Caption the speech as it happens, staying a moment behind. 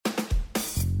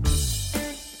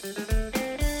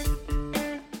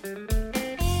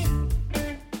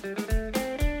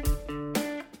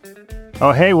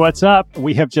Oh, hey, what's up?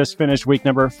 We have just finished week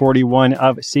number 41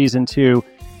 of season 2.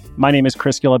 My name is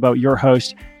Chris Guillebeau, your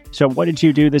host. So what did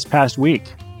you do this past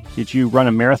week? Did you run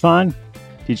a marathon?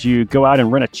 Did you go out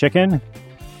and rent a chicken?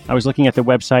 I was looking at the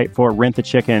website for Rent the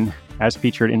Chicken, as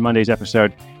featured in Monday's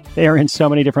episode. They are in so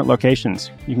many different locations.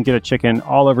 You can get a chicken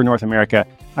all over North America.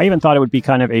 I even thought it would be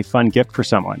kind of a fun gift for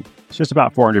someone. It's just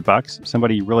about $400.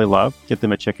 Somebody you really love, get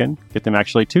them a chicken, get them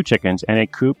actually 2 chickens and a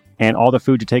coop and all the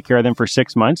food to take care of them for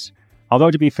 6 months. Although,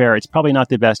 to be fair, it's probably not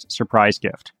the best surprise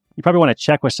gift. You probably want to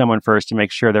check with someone first to make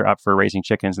sure they're up for raising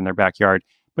chickens in their backyard.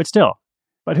 But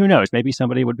who knows? Maybe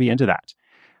somebody would be into that.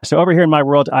 So over here in my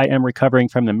world, I am recovering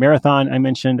from the marathon I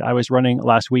mentioned I was running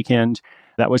last weekend.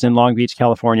 That was in Long Beach,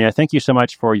 California. Thank you so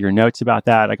much for your notes about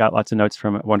that. I got lots of notes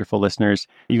from wonderful listeners.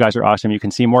 You guys are awesome. You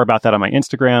can see more about that on my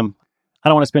Instagram. I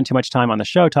don't want to spend too much time on the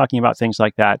show talking about things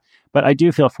like that, but I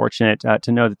do feel fortunate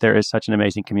to know that there is such an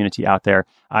amazing community out there.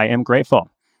 I am grateful.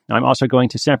 I'm also going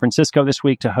to San Francisco this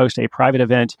week to host a private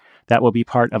event that will be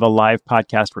part of a live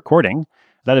podcast recording.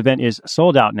 That event is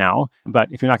sold out now,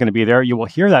 but if you're not going to be there, you will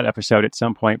hear that episode at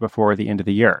some point before the end of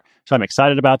the year. So I'm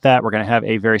excited about that. We're going to have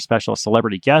a very special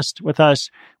celebrity guest with us.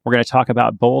 We're going to talk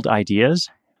about bold ideas,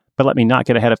 but let me not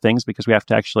get ahead of things because we have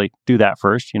to actually do that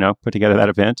first, put together that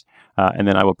event, and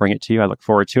then I will bring it to you. I look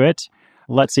forward to it.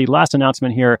 Let's see, last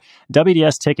announcement here.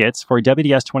 WDS tickets for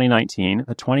WDS 2019,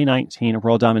 the 2019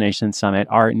 World Domination Summit,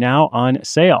 are now on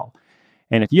sale.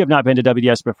 And if you have not been to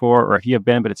WDS before, or if you have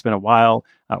been, but it's been a while,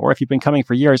 or if you've been coming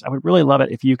for years, I would really love it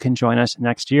if you can join us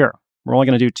next year. We're only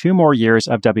going to do 2 more years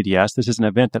of WDS. This is an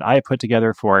event that I have put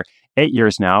together for 8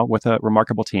 years now with a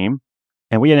remarkable team.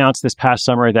 And we announced this past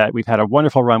summer that we've had a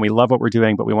wonderful run. We love what we're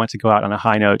doing, but we want to go out on a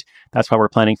high note. That's why we're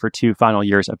planning for 2 final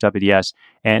years of WDS.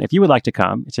 And if you would like to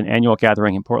come, it's an annual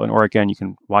gathering in Portland, Oregon. You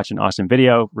can watch an awesome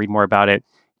video, read more about it,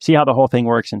 see how the whole thing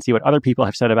works, and see what other people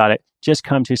have said about it. Just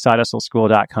come to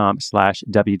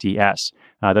sidehustleschool.com/WDS.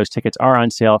 Those tickets are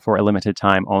on sale for a limited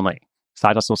time only.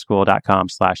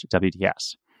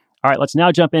 sidehustleschool.com/WDS. All right, let's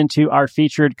now jump into our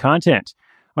featured content.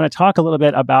 I want to talk a little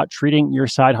bit about treating your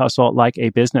side hustle like a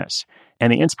business.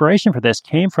 And the inspiration for this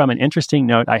came from an interesting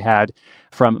note I had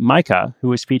from Micah, who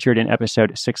was featured in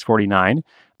episode 649.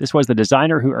 This was the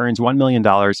designer who earns $1 million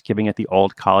giving it the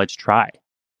old college try.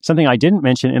 Something I didn't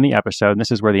mention in the episode, and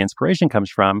this is where the inspiration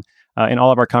comes from, in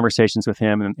all of our conversations with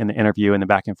him in the interview and the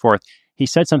back and forth, he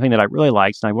said something that I really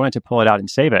liked, and I wanted to pull it out and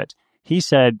save it. He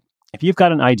said, if you've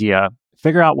got an idea,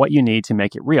 figure out what you need to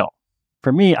make it real.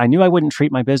 For me, I knew I wouldn't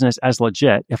treat my business as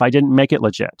legit if I didn't make it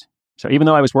legit. So even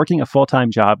though I was working a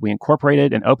full-time job, we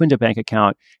incorporated and opened a bank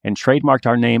account and trademarked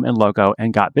our name and logo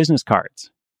and got business cards.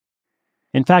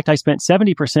 In fact, I spent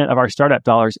 70% of our startup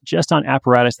dollars just on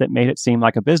apparatus that made it seem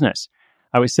like a business.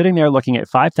 I was sitting there looking at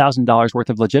 $5,000 worth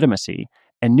of legitimacy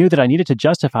and knew that I needed to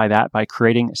justify that by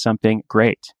creating something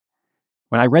great.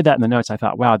 When I read that in the notes, I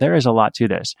thought, wow, there is a lot to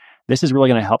this. This is really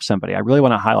going to help somebody. I really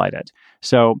want to highlight it.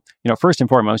 So, first and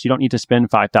foremost, you don't need to spend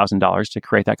 $5,000 to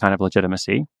create that kind of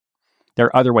legitimacy. There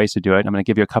are other ways to do it. I'm going to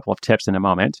give you a couple of tips in a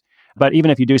moment. But even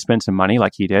if you do spend some money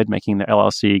like he did, making the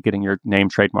LLC, getting your name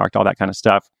trademarked, all that kind of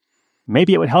stuff,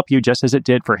 maybe it would help you just as it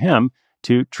did for him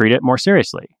to treat it more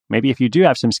seriously. Maybe if you do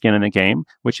have some skin in the game,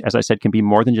 which, as I said, can be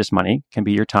more than just money, can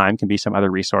be your time, can be some other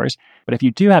resource. But if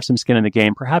you do have some skin in the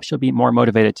game, perhaps you'll be more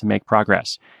motivated to make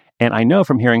progress. And I know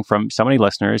from hearing from so many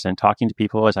listeners and talking to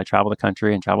people as I travel the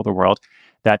country and travel the world,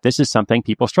 that this is something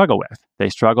people struggle with. They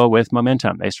struggle with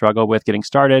momentum. They struggle with getting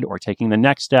started or taking the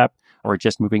next step or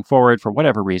just moving forward for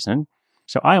whatever reason.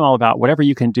 So I am all about whatever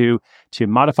you can do to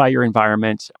modify your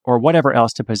environment or whatever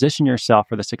else to position yourself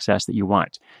for the success that you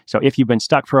want. So if you've been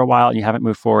stuck for a while and you haven't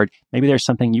moved forward, maybe there's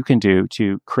something you can do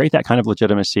to create that kind of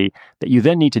legitimacy that you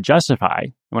then need to justify.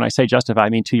 And when I say justify, I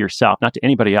mean to yourself, not to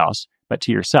anybody else, but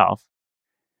to yourself.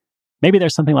 Maybe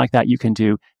there's something like that you can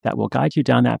do that will guide you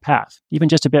down that path, even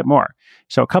just a bit more.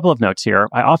 So a couple of notes here.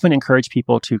 I often encourage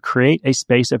people to create a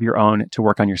space of your own to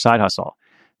work on your side hustle.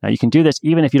 Now, you can do this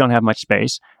even if you don't have much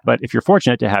space, but if you're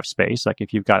fortunate to have space, like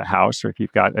if you've got a house or if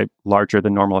you've got a larger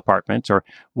than normal apartment or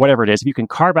whatever it is, if you can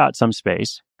carve out some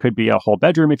space, could be a whole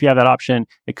bedroom if you have that option.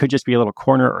 It could just be a little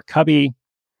corner or cubby.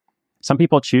 Some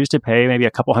people choose to pay maybe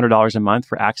a couple $100s a month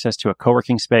for access to a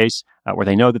co-working space where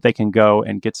they know that they can go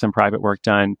and get some private work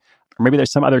done. Or maybe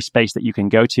there's some other space that you can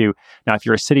go to. Now, if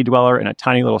you're a city dweller in a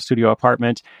tiny little studio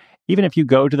apartment, even if you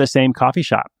go to the same coffee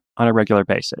shop on a regular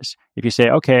basis, if you say,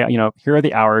 okay, here are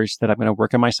the hours that I'm going to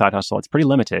work on my side hustle, it's pretty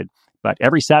limited, but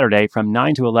every Saturday from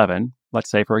 9 to 11,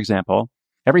 let's say, for example,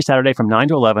 every Saturday from 9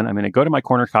 to 11, I'm going to go to my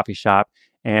corner coffee shop.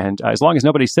 And as long as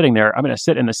nobody's sitting there, I'm going to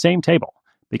sit in the same table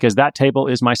because that table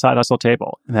is my side hustle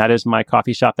table. And that is my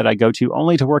coffee shop that I go to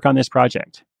only to work on this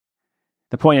project.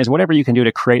 The point is, whatever you can do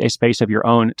to create a space of your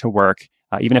own to work,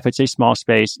 even if it's a small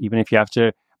space, even if you have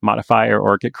to modify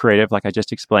or get creative, like I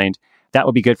just explained, that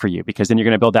will be good for you because then you're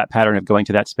going to build that pattern of going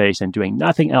to that space and doing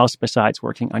nothing else besides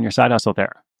working on your side hustle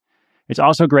there. It's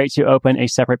also great to open a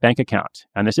separate bank account.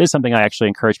 And this is something I actually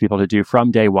encourage people to do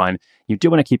from day one. You do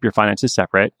want to keep your finances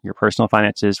separate, your personal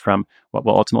finances from what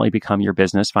will ultimately become your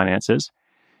business finances.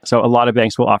 So a lot of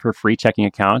banks will offer free checking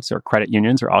accounts, or credit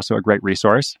unions are also a great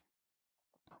resource.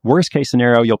 Worst case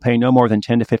scenario, you'll pay no more than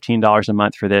 $10 to $15 a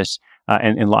month for this.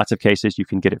 And in lots of cases, you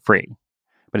can get it free.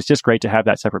 But it's just great to have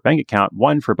that separate bank account,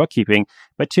 one, for bookkeeping,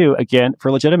 but two, again,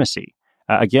 for legitimacy.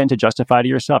 Again, to justify to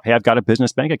yourself, hey, I've got a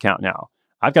business bank account now.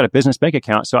 I've got a business bank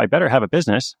account, so I better have a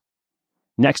business.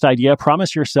 Next idea,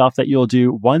 promise yourself that you'll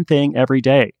do one thing every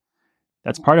day.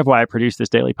 That's part of why I produce this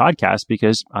daily podcast,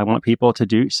 because I want people to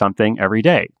do something every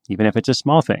day, even if it's a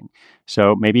small thing.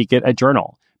 So maybe get a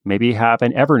journal, maybe have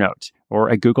an Evernote or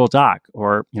a Google Doc,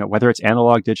 or whether it's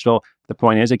analog, digital. The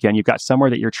point is, again, you've got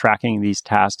somewhere that you're tracking these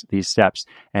tasks, these steps,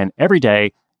 and every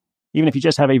day, even if you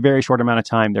just have a very short amount of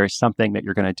time, there is something that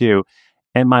you're going to do.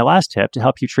 And my last tip, to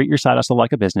help you treat your side hustle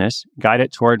like a business, guide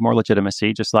it toward more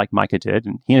legitimacy, just like Micah did,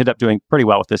 and he ended up doing pretty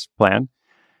well with this plan.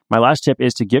 My last tip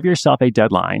is to give yourself a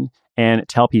deadline and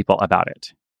tell people about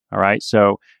it. All right.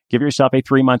 So give yourself a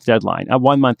 3-month deadline, a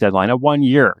 1-month deadline, a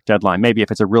 1-year deadline. Maybe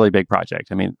if it's a really big project.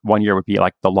 I mean, 1 year would be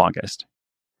like the longest.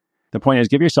 The point is,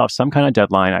 give yourself some kind of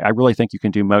deadline. I really think you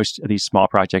can do most of these small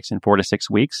projects in 4 to 6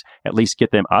 weeks, at least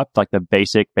get them up, like the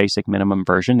basic minimum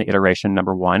version, the iteration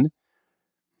number 1.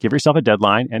 Give yourself a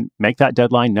deadline and make that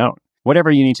deadline known.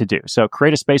 Whatever you need to do. So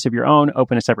create a space of your own,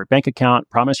 open a separate bank account,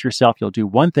 promise yourself you'll do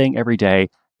one thing every day,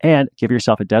 and give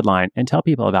yourself a deadline and tell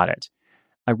people about it.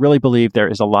 I really believe there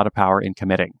is a lot of power in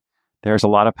committing. There's a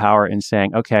lot of power in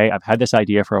saying, okay, I've had this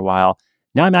idea for a while.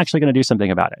 Now I'm actually going to do something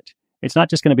about it. It's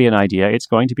not just going to be an idea. It's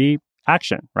going to be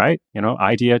action, right?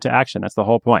 Idea to action. That's the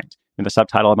whole point. And the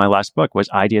subtitle of my last book was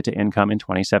Idea to Income in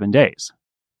 27 Days.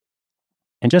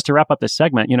 And just to wrap up this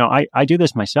segment, I do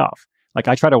this myself. Like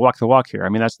I try to walk the walk here. I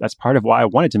mean, that's part of why I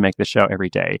wanted to make this show every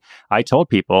day. I told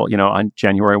people, on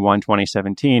January 1,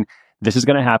 2017, this is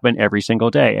going to happen every single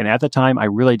day. And at the time, I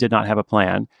really did not have a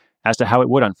plan as to how it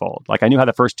would unfold. Like I knew how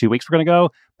the first 2 weeks were going to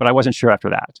go, but I wasn't sure after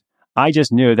that. I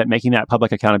just knew that making that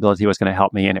public accountability was going to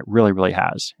help me, and it really, really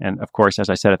has. And of course, as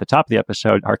I said at the top of the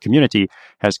episode, our community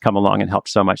has come along and helped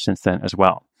so much since then as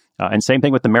well. And same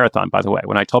thing with the marathon, by the way.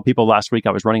 When I told people last week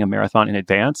I was running a marathon in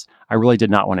advance, I really did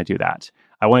not want to do that.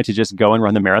 I wanted to just go and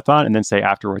run the marathon and then say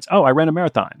afterwards, oh, I ran a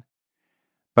marathon.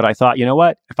 But I thought, you know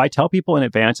what? If I tell people in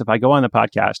advance, if I go on the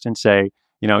podcast and say,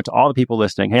 to all the people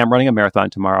listening, hey, I'm running a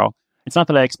marathon tomorrow. It's not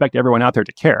that I expect everyone out there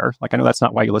to care. Like, I know that's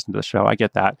not why you listen to the show. I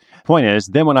get that. Point is,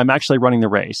 then when I'm actually running the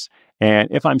race, and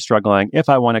if I'm struggling, if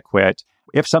I want to quit,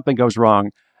 if something goes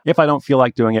wrong, if I don't feel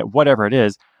like doing it, whatever it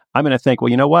is, I'm going to think, well,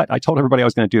 you know what? I told everybody I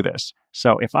was going to do this.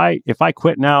 So if I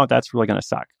quit now, that's really going to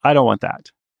suck. I don't want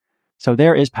that. So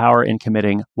there is power in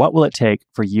committing. What will it take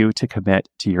for you to commit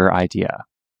to your idea?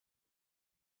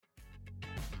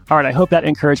 All right, I hope that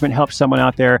encouragement helps someone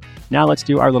out there. Now let's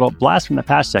do our little blast from the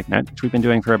past segment, which we've been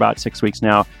doing for about 6 weeks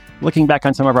now, looking back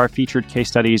on some of our featured case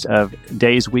studies of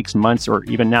days, weeks, months, or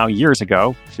even now years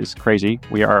ago, which is crazy.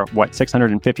 We are,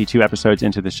 652 episodes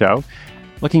into the show.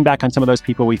 Looking back on some of those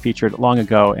people we featured long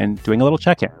ago and doing a little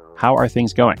check-in. How are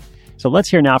things going? So let's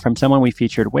hear now from someone we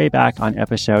featured way back on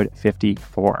episode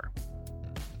 54.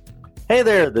 Hey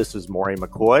there, this is Maury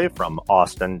McCoy from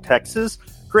Austin, Texas,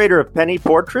 creator of Penny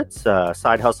Portraits, a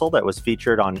side hustle that was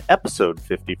featured on episode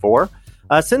 54.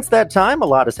 Since that time, a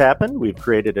lot has happened. We've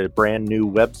created a brand new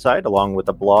website along with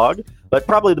a blog, but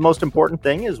probably the most important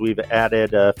thing is we've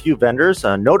added a few vendors,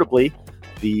 notably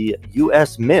the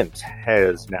U.S. Mint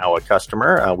is now a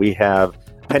customer. We have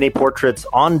Penny Portraits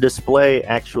on display,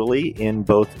 actually, in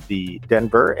both the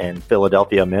Denver and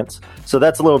Philadelphia mints. So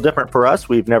that's a little different for us.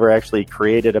 We've never actually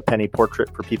created a penny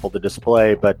portrait for people to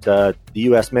display, but the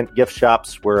U.S. Mint gift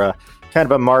shops were kind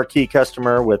of a marquee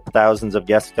customer with thousands of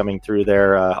guests coming through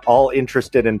there, all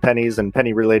interested in pennies and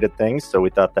penny-related things. So we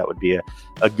thought that would be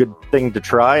a good thing to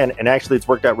try. And actually, it's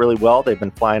worked out really well. They've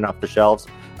been flying off the shelves.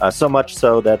 So much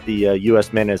so that the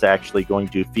U.S. Mint is actually going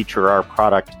to feature our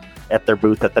product at their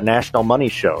booth at the National Money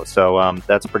Show. So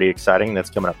that's pretty exciting. That's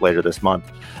coming up later this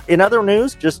month. In other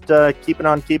news, just keeping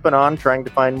on, trying to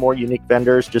find more unique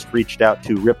vendors. Just reached out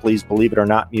to Ripley's Believe It or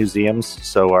Not museums.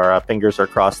 So our fingers are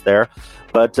crossed there.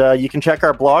 But you can check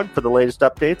our blog for the latest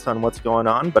updates on what's going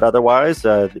on. But otherwise,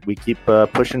 we keep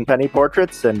pushing penny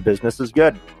portraits and business is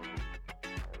good.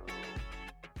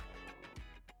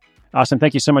 Awesome.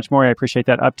 Thank you so much, Maury. I appreciate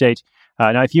that update.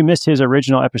 Now, if you missed his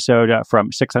original episode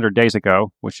from 600 days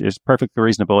ago, which is perfectly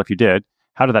reasonable if you did,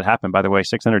 How did that happen, by the way?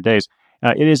 600 days.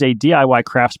 It is a DIY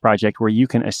crafts project where you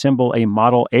can assemble a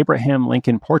model Abraham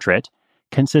Lincoln portrait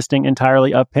consisting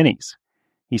entirely of pennies.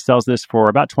 He sells this for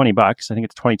about $20. I think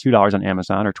it's $22 on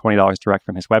Amazon or $20 direct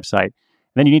from his website. And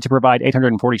then you need to provide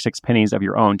 846 pennies of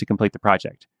your own to complete the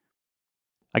project.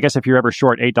 I guess if you're ever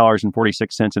short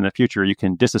 $8.46 in the future, you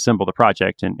can disassemble the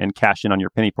project and cash in on your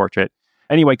penny portrait.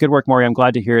 Anyway, good work, Maury. I'm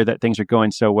glad to hear that things are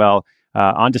going so well.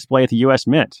 On display at the U.S.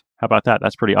 Mint. How about that?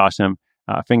 That's pretty awesome.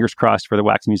 Fingers crossed for the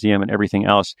Wax Museum and everything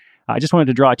else. I just wanted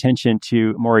to draw attention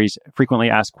to Maury's frequently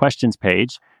asked questions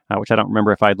page, which I don't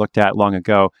remember if I looked at long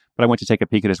ago, but I went to take a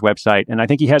peek at his website. And I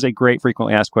think he has a great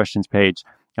frequently asked questions page.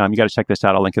 You got to check this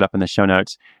out. I'll link it up in the show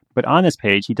notes. But on this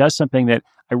page, he does something that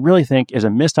I really think is a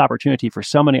missed opportunity for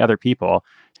so many other people.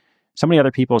 So many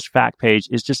other people's fact page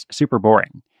is just super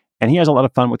boring. And he has a lot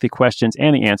of fun with the questions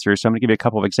and the answers. So I'm going to give you a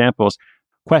couple of examples.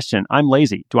 Question, I'm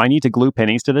lazy. Do I need to glue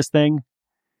pennies to this thing?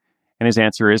 And his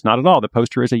answer is not at all. The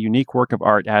poster is a unique work of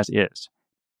art as is.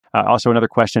 Also another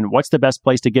question, what's the best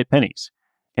place to get pennies?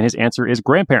 And his answer is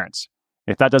grandparents.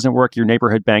 If that doesn't work, your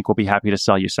neighborhood bank will be happy to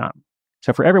sell you some.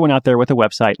 So for everyone out there with a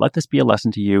website, let this be a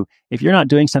lesson to you. If you're not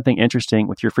doing something interesting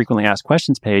with your frequently asked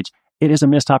questions page, it is a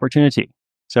missed opportunity.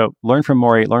 So learn from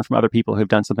Maury, learn from other people who've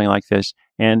done something like this,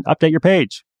 and update your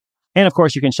page. And of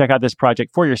course, you can check out this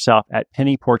project for yourself at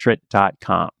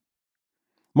pennyportrait.com.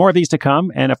 More of these to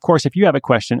come. And of course, if you have a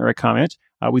question or a comment,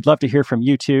 we'd love to hear from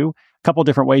you too. A couple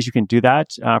different ways you can do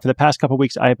that. For the past couple of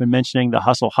weeks, I have been mentioning the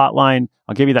Hustle Hotline.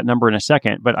 I'll give you that number in a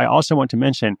second. But I also want to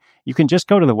mention, you can just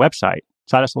go to the website,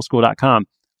 sidehustleschool.com.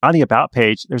 On the About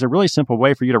page, there's a really simple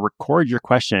way for you to record your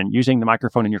question using the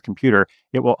microphone in your computer.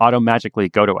 It will automatically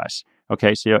go to us.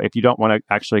 Okay, so if you don't want to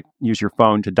actually use your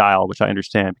phone to dial, which I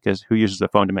understand because who uses the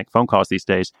phone to make phone calls these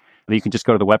days, you can just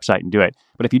go to the website and do it.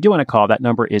 But if you do want to call, that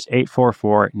number is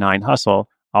 844-9HUSTLE,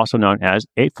 also known as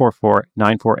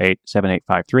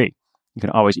 844-948-7853. You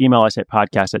can always email us at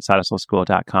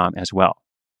podcast@sidehustleschool.com as well.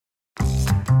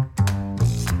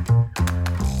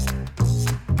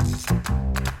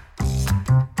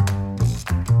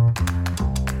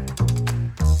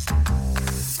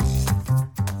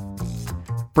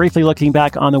 Briefly looking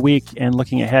back on the week and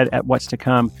looking ahead at what's to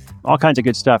come, all kinds of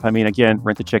good stuff. I mean, again,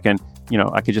 Rent the Chicken,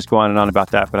 I could just go on and on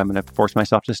about that, but I'm going to force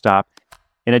myself to stop.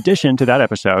 In addition to that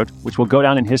episode, which will go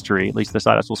down in history, at least the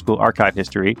Side Hustle School archive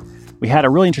history, we had a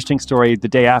really interesting story the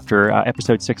day after,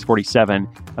 episode 647,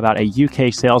 about a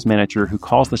UK sales manager who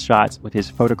calls the shots with his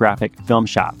photographic film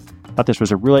shop. I thought this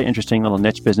was a really interesting little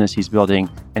niche business he's building,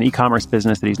 an e-commerce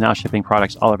business that he's now shipping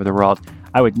products all over the world.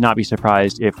 I would not be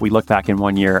surprised if we look back in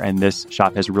 1 year and this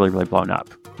shop has really, really blown up.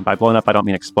 And by blown up, I don't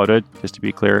mean exploded, just to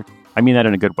be clear. I mean that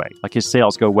in a good way. Like his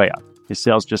sales go way up. His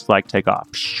sales just take off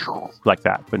like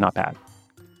that, but not bad.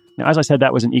 Now, as I said,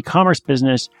 that was an e-commerce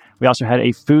business. We also had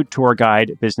a food tour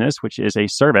guide business, which is a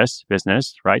service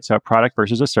business, right? So a product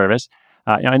versus a service.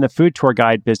 In the food tour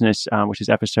guide business, which is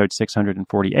episode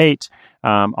 648,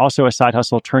 also a side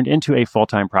hustle turned into a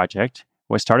full-time project.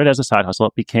 Was started as a side hustle,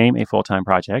 it became a full-time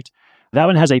project. That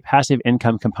one has a passive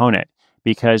income component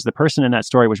because the person in that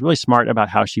story was really smart about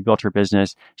how she built her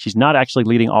business. She's not actually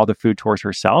leading all the food tours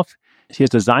herself. She has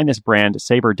designed this brand,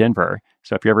 Sabre Denver.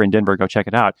 So if you're ever in Denver, go check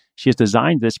it out. She has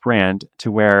designed this brand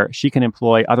to where she can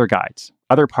employ other guides,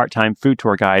 other part-time food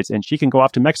tour guides, and she can go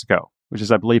off to Mexico, which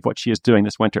is, I believe, what she is doing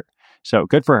this winter. So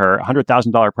good for her.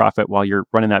 $100,000 profit while you're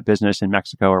running that business in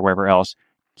Mexico or wherever else.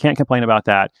 Can't complain about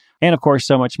that. And of course,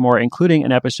 so much more, including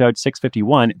an episode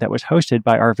 651 that was hosted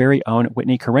by our very own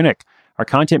Whitney Korinek, our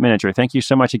content manager. Thank you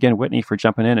so much again, Whitney, for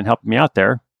jumping in and helping me out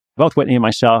there. Both Whitney and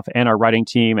myself and our writing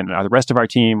team and the rest of our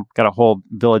team, got a whole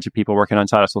village of people working on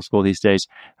Side Hustle School these days.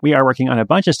 We are working on a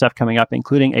bunch of stuff coming up,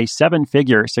 including a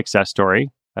 7-figure success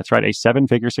story. That's right, a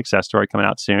 7-figure success story coming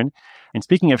out soon. And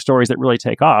speaking of stories that really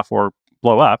take off or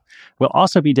blow up, we'll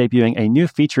also be debuting a new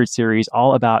featured series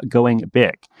all about going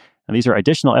big. And these are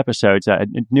additional episodes, a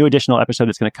new additional episode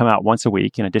that's going to come out once a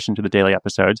week in addition to the daily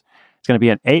episodes. It's going to be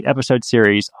an 8-episode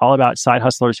series all about side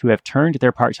hustlers who have turned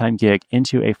their part-time gig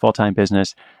into a full-time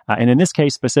business. And in this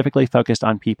case, specifically focused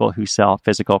on people who sell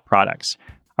physical products.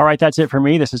 All right, that's it for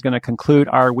me. This is going to conclude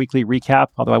our weekly recap,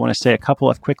 although I want to say a couple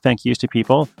of quick thank yous to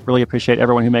people. Really appreciate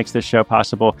everyone who makes this show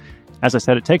possible. As I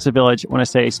said, it takes a village. I want to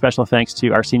say a special thanks to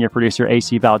our senior producer,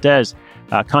 AC Valdez,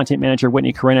 content manager,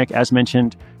 Whitney Korinek, as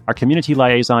mentioned, our community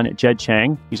liaison, Jed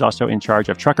Chang. He's also in charge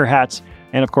of Trucker Hats,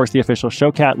 and of course, the official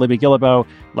show cat, Libby Gillibo.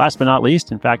 Last but not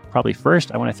least, in fact, probably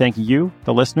first, I want to thank you,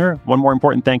 the listener. One more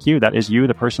important thank you. That is you,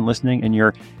 the person listening in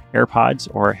your AirPods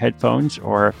or headphones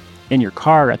or in your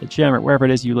car, or at the gym, or wherever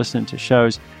it is you listen to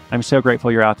shows. I'm so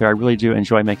grateful you're out there. I really do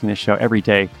enjoy making this show every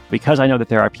day because I know that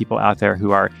there are people out there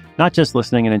who are not just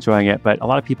listening and enjoying it, but a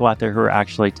lot of people out there who are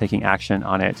actually taking action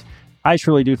on it. I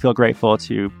truly do feel grateful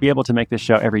to be able to make this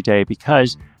show every day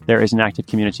because there is an active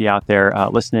community out there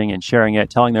listening and sharing it,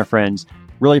 telling their friends.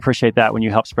 Really appreciate that when you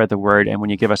help spread the word and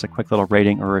when you give us a quick little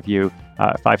rating or review.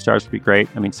 5 stars would be great.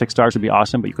 I mean, 6 stars would be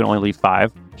awesome, but you can only leave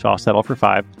 5. So I'll settle for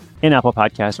 5 in Apple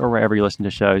Podcasts or wherever you listen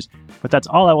to shows. But that's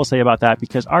all I will say about that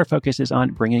because our focus is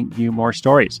on bringing you more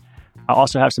stories. I'll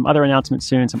also have some other announcements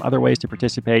soon, some other ways to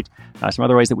participate, some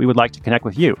other ways that we would like to connect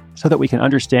with you so that we can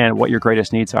understand what your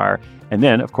greatest needs are. And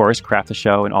then, of course, craft the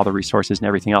show and all the resources and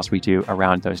everything else we do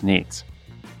around those needs.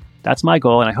 That's my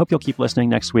goal, and I hope you'll keep listening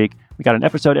next week. We got an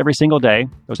episode every single day.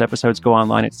 Those episodes go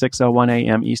online at 6:01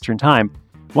 a.m. Eastern Time.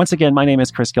 Once again, my name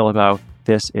is Chris Guillebeau.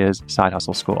 This is Side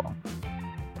Hustle School.